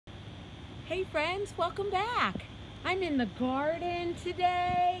Hey friends, welcome back. I'm in the garden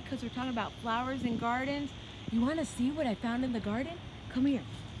today because we're talking about flowers and gardens. You want to see what I found in the garden? Come here.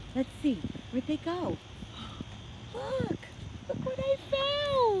 Let's see. Where'd they go? Look what I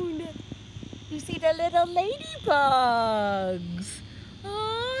found. You see the little ladybugs.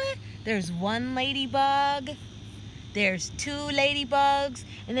 Oh, there's one ladybug. There's two ladybugs.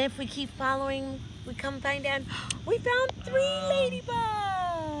 And then if we keep following, we come find out, we found 3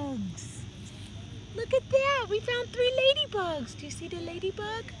 ladybugs. Look at that, we found 3 ladybugs. Do you see the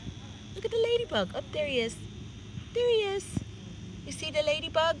ladybug? Look at the ladybug. Oh, there he is. There he is. You see the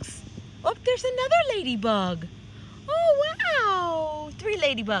ladybugs? Oh, there's another ladybug. Oh, wow. 3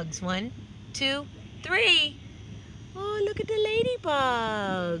 ladybugs. 1, 2, 3. Oh, look at the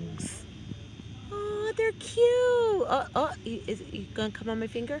ladybugs. Oh, they're cute. Is you gonna come on my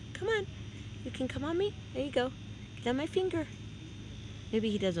finger? Come on. You can come on me. There you go. Get on my finger. Maybe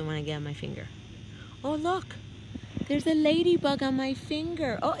he doesn't want to get on my finger. Oh, look. There's a ladybug on my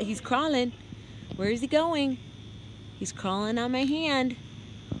finger. Oh, he's crawling. Where is he going? He's crawling on my hand.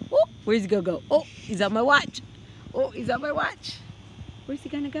 Oh, where's he gonna go? Oh, he's on my watch. Oh, he's on my watch. Where's he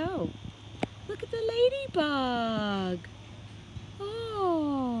gonna go? Look at the ladybug.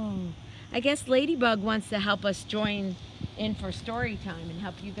 Oh, I guess Ladybug wants to help us join in for story time and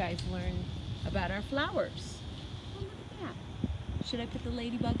help you guys learn about our flowers. Oh, look at that. Should I put the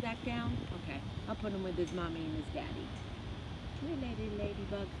ladybug back down? Okay, I'll put him with his mommy and his daddy. Come here,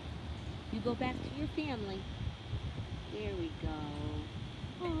 ladybug. You go back to your family. There we go.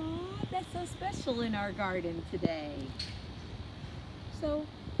 Oh, that's so special in our garden today. So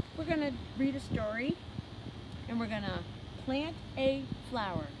we're gonna read a story and we're gonna plant a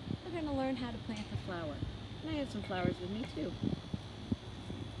flower. We're gonna learn how to plant a flower. And I have some flowers with me too.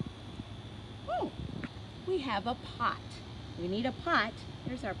 Oh, we have a pot. We need a pot.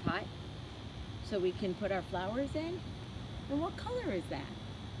 Here's our pot. So we can put our flowers in. And what color is that?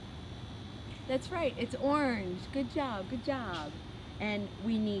 That's right, it's orange. Good job, good job. And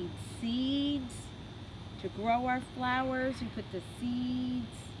we need seeds to grow our flowers. We put the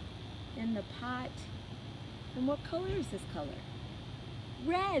seeds in the pot. And what color is this color?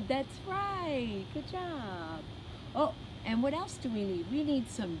 Red, that's right. Good job. Oh, and what else do we need? We need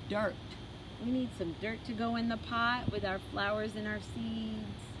some dirt. We need some dirt to go in the pot with our flowers and our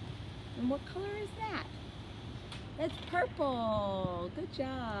seeds. And what color is that? That's purple. Good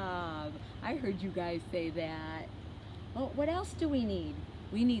job. I heard you guys say that. Oh, what else do we need?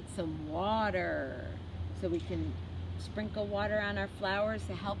 We need some water so we can sprinkle water on our flowers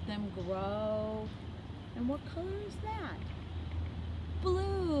to help them grow. And what color is that?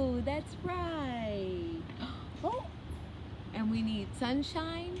 Blue, that's right. Oh, and we need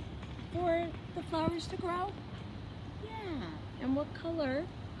sunshine for the flowers to grow? Yeah, and what color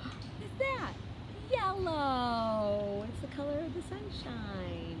is that? Yellow, it's the color of the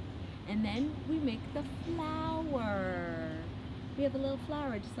sunshine. And then we make the flower. We have a little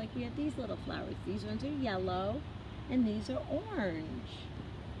flower just like we have these little flowers. These ones are yellow and these are orange.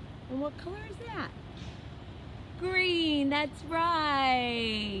 And what color is that? Green, that's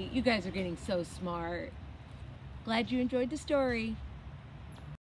right. You guys are getting so smart. Glad you enjoyed the story.